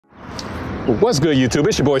What's good, YouTube?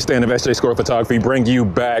 It's your boy Stan of SJ Score Photography, bring you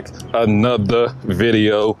back another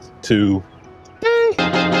video today.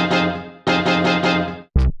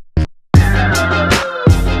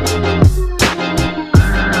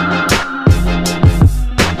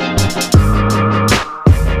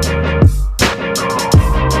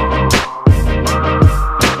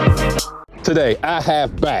 Today, I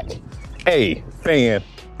have back a fan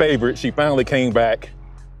favorite. She finally came back.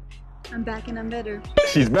 I'm back and I'm better.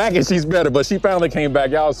 She's back and she's better, but she finally came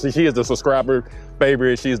back. Y'all see, she is the subscriber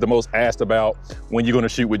favorite. She is the most asked about when you're gonna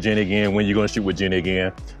shoot with Jenny again, when you're gonna shoot with Jenny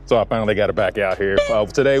again. So I finally got her back out here.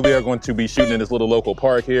 Today we are going to be shooting in this little local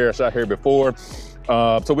park here. I shot here before.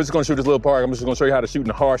 So we're just gonna shoot this little park. I'm just gonna show you how to shoot in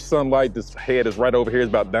the harsh sunlight. This head is right over here. It's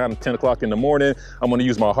about 9 to 10 o'clock in the morning. I'm gonna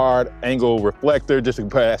use my hard angle reflector just to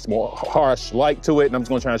pass more harsh light to it. And I'm just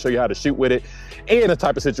gonna try and show you how to shoot with it in a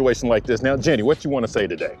type of situation like this. Now, Jenny, what you wanna say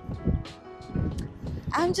today?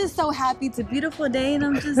 I'm just so happy. It's a beautiful day and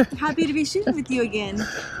I'm just happy to be shooting with you again.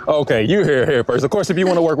 Okay, you here first. Of course, if you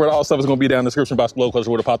want to work with all stuff, it's going to be down in the description box below because it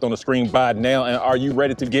would have popped on the screen by now. And are you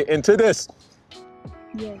ready to get into this?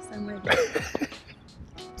 Yes, I'm ready.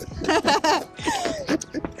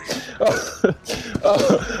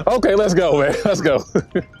 Okay, let's go, man. Let's go.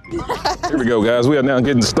 Here we go, guys. We are now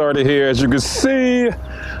getting started here. As you can see,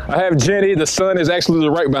 I have Jenny. The sun is actually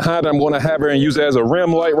right behind her. I'm going to have her and use it as a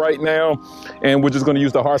rim light right now. And we're just going to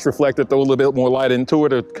use the harsh reflector, throw a little bit more light into it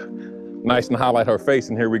to nice and highlight her face.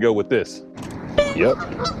 And here we go with this. Yep.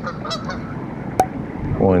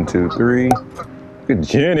 1, 2, 3. Look at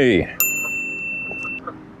Jenny.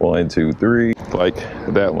 1, 2, 3. Like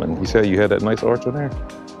that one. You said you had that nice arch on there?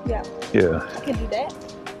 Yeah. Yeah. I can do that.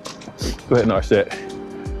 Go ahead and arch that.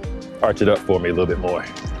 Arch it up for me a little bit more.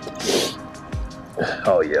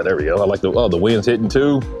 Oh yeah, there we go. I like the wind's hitting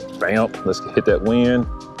too. Bam, let's hit that wind.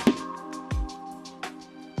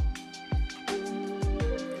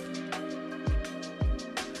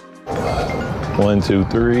 One, 2,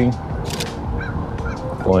 3.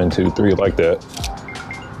 1, 2, 3, like that.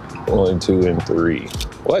 1, 2, and 3.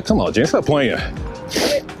 What? Come on, Jen, stop playing.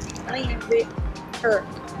 Playing with her.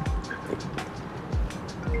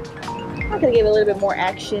 I'm gonna give it a little bit more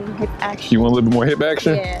action, hip action. You want a little bit more hip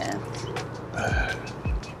action? Yeah.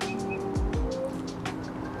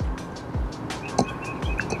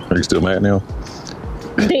 Are you still mad now?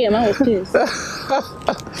 Damn, I was pissed.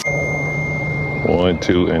 1,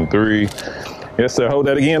 2, and 3. Yes, sir. Hold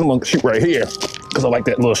that again. I'm gonna shoot right here because I like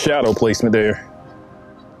that little shadow placement there.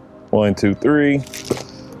 1, 2, 3.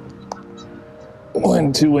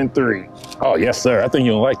 1, 2, and 3. Oh, yes, sir. I think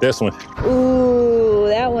you'll like this one. Ooh,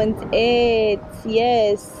 that one's it.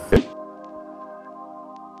 Yes.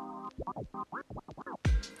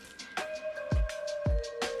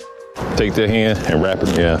 Take that hand and wrap it.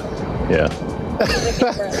 Yeah. Yeah.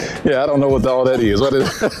 Yeah, I don't know what all that is. What is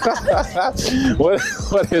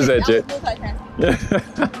what is that, Jet?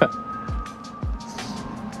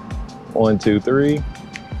 1, 2, 3.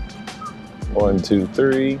 1, 2,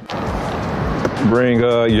 3. Bring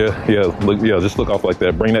just look off like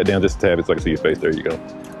that. Bring that down just a tad so I can see your face. There you go.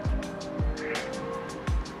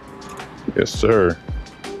 Yes, sir.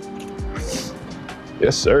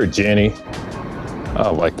 Yes, sir, Jenny. I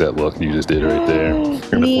like that look you just did right there. You're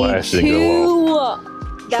gonna flash and go off.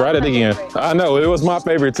 Try it again. Favorite. I know, it was my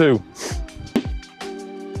favorite too.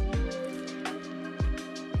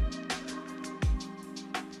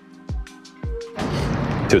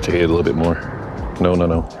 Tilt your head a little bit more. No,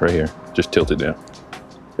 right here. Just tilt it down.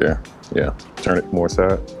 There, yeah. Turn it more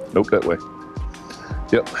side. Nope, that way.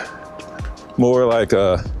 Yep. More like,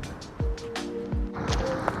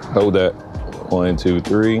 hold that. 1, 2,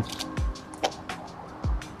 3.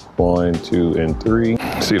 1, 2, and 3.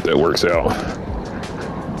 See if that works out.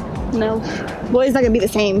 No. Well, it's not gonna be the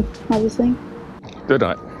same, obviously. They're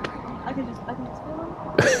not. I can just film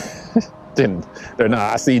them? They're not.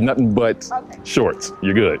 I see nothing but shorts.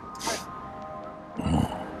 You're good.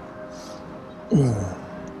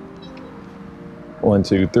 1,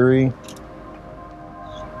 2, 3.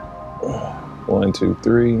 1, 2,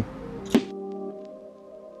 3.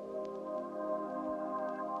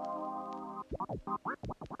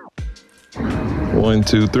 1,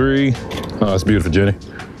 2, 3. Oh, that's beautiful, Jenny.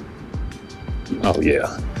 Oh yeah.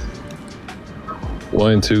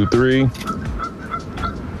 1, 2, 3.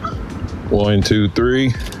 1, 2,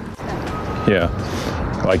 3. Yeah,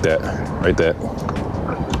 like that, right that.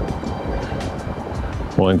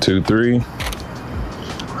 1, 2, 3.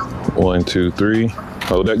 1, 2, 3.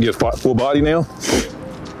 Oh, that gets full body now.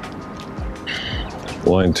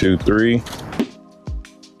 1, 2, 3.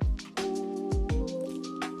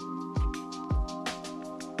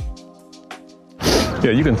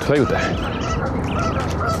 Yeah, you can play with that.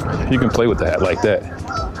 You can play with the hat like that.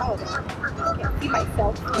 Oh, I can't see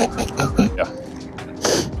myself. Yeah.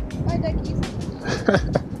 My duckies.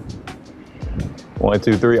 1,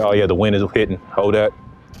 2, 3. Oh yeah, the wind is hitting. Hold that.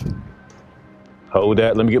 Hold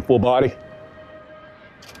that. Let me get full body.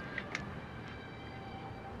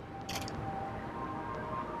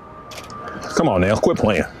 Come on now, quit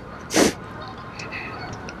playing.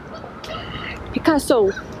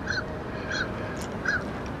 Picasso.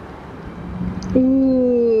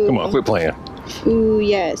 Ooh. Come on, quit playing. Ooh,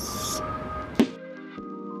 yes.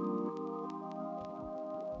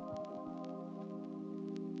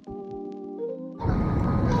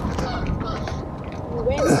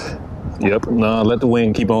 Yep. No, let the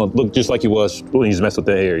wind keep on. Look just like he was when he's messed with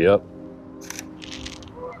the air. Yep.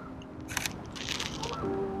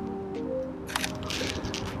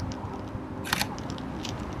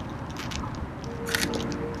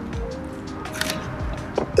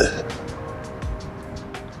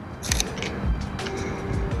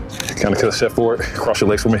 Kind of cut a step forward. Cross your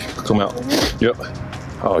legs for me. Come out. Yep.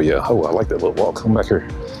 Oh yeah. Oh, I like that little walk. Come back here.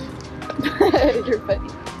 You're funny.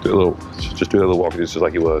 Do a little. Just do that little walk. Just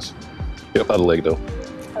like he was. Yep. Out of the leg though.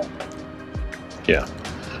 Oh. Yeah.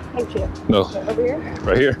 Thank you. No. Over here?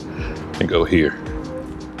 Right here. And go here.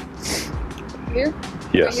 Here?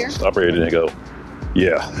 Yes. Right here? Stop right here and go.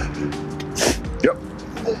 Yeah. Yep.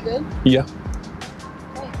 Is it good? Yeah.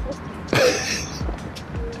 Okay.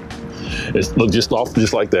 It's look just off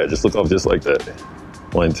just like that. Just look off just like that.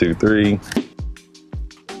 1, 2, 3.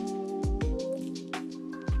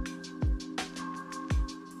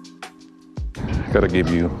 Gotta give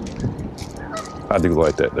you. I do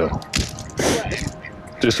like that though.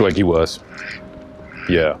 Just like he was.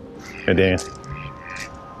 Yeah. And then.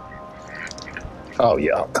 Oh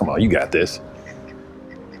yeah. Come on, you got this.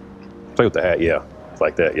 Play with the hat. Yeah.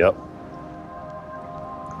 Like that. Yep.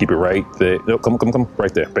 Keep it right there. No, come.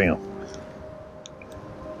 Right there. Bam.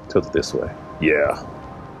 Tilt it this way. Yeah.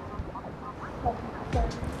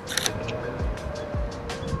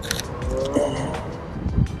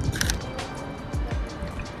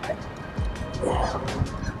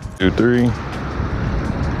 Two, 3.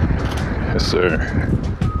 Yes, sir.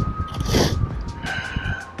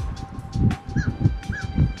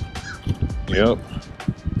 Yep.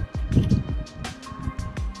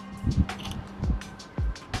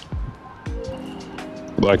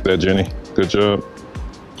 Like that, Jenny. Good job.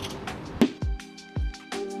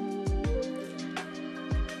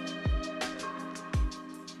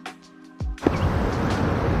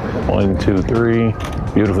 One, 2, 3.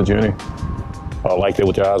 Beautiful, Jenny. I like that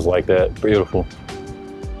with your eyes like that. Beautiful.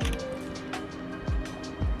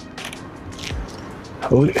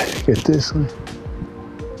 Hold it. Get this one.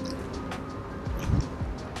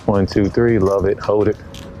 1, 2, 3. Love it. Hold it.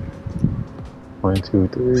 1, 2,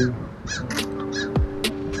 3.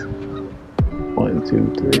 1,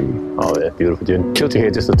 2, 3. Oh, that's beautiful, Jen. Tilt your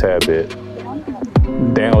head just a tad bit.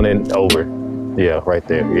 Down and over. Yeah, right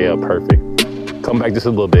there. Yeah, perfect. Come back just a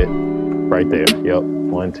little bit. Right there. Yep.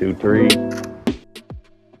 1, 2, 3.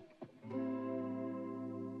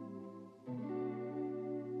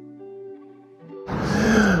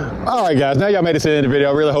 All right, guys. Now y'all made it to the end of the video.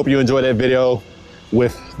 I really hope you enjoyed that video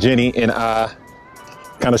with Jenny and I.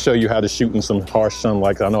 Kind of show you how to shoot in some harsh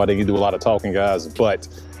sunlight. I know I didn't do a lot of talking, guys, but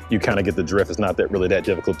you kind of get the drift. It's not really that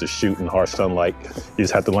difficult to shoot in harsh sunlight. You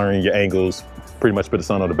just have to learn your angles, pretty much put the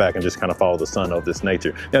sun on the back and just kind of follow the sun of this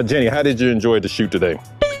nature. Now, Jenny, how did you enjoy the shoot today?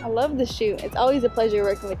 I love the shoot. It's always a pleasure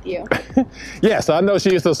working with you. Yes, I know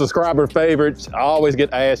she's a subscriber favorite. I always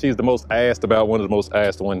get asked. She's the most asked about, one of the most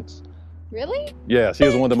asked ones. Really? Yeah, she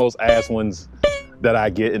is one of the most asked ones that I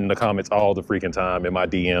get in the comments all the freaking time in my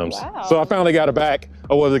DMs. Wow. So I finally got her back,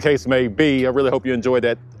 or whatever the case may be. I really hope you enjoyed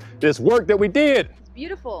this work that we did. It's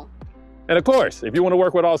beautiful. And of course, if you want to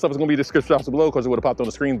work with all stuff, it's going to be in the description box below because it would have popped on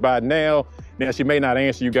the screen by now. Now, she may not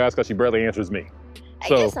answer you guys because she barely answers me. I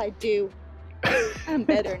guess I do. I'm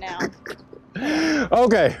better now.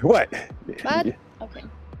 Okay, what? What? Okay.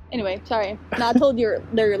 Anyway, sorry. No, I told you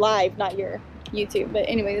they're live, not your YouTube. But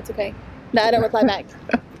anyway, it's okay. No, I don't reply back.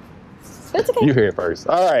 That's okay. You hear it first.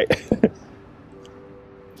 All right.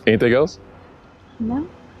 Anything else? No.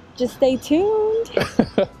 Just stay tuned.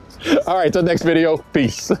 All right, till next video.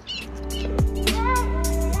 Peace.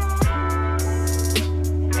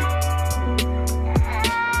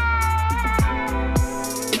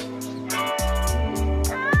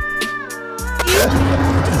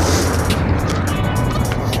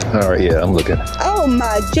 All right, yeah, I'm looking. Oh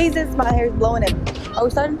my Jesus, my hair's blowing it. Oh, we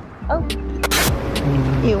started? Oh.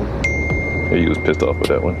 Ew. Yeah, you was pissed off with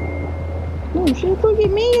that one. Oh shit, look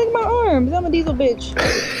at me, look at my arms. I'm a diesel bitch.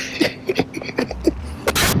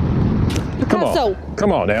 Come on. So.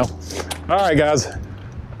 Come on now. All right, guys.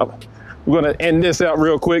 We're gonna end this out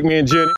real quick, me and Jenny.